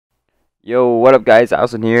Yo, what up guys,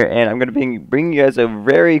 Alson here, and I'm going to be bringing you guys a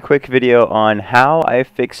very quick video on how I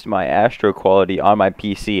fixed my Astro quality on my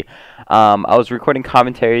PC. I was recording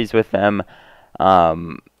commentaries with them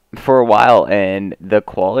for a while, and the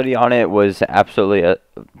quality on it was absolutely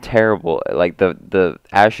terrible. Like, the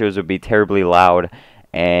Astros would be terribly loud,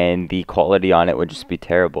 and the quality on it would just be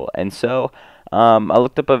terrible. And so, I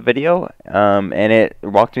looked up a video, and it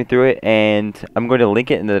walked me through it, and I'm going to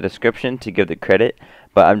link it in the description to give the credit.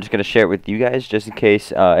 But I'm just going to share it with you guys just in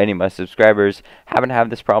case any of my subscribers happen to have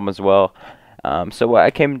this problem as well. So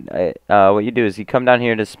what you do is you come down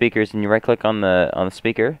here to speakers and you right click on the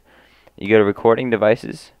speaker. You go to recording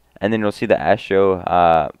devices, and then you'll see the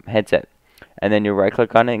Astro headset. And then you right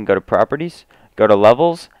click on it and go to properties, go to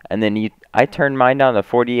levels, and then I turned mine down to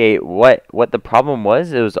 48. What the problem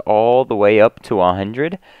was, it was all the way up to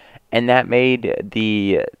 100. And that made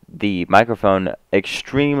the microphone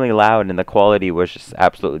extremely loud, and the quality was just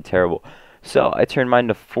absolutely terrible. So I turned mine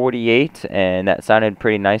to 48, and that sounded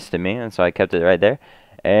pretty nice to me, and so I kept it right there.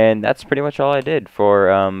 And that's pretty much all I did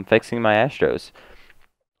for fixing my Astros.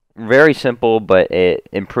 Very simple, but it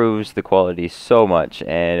improves the quality so much,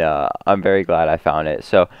 and I'm very glad I found it.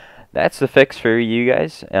 So that's the fix for you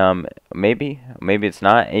guys. Maybe it's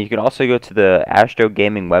not. And you can also go to the Astro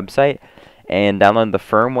Gaming website and download the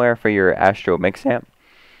firmware for your Astro mix amp.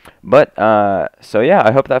 But so yeah,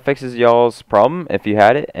 I hope that fixes y'all's problem if you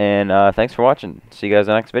had it, and thanks for watching. See you guys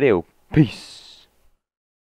in the next video. Peace.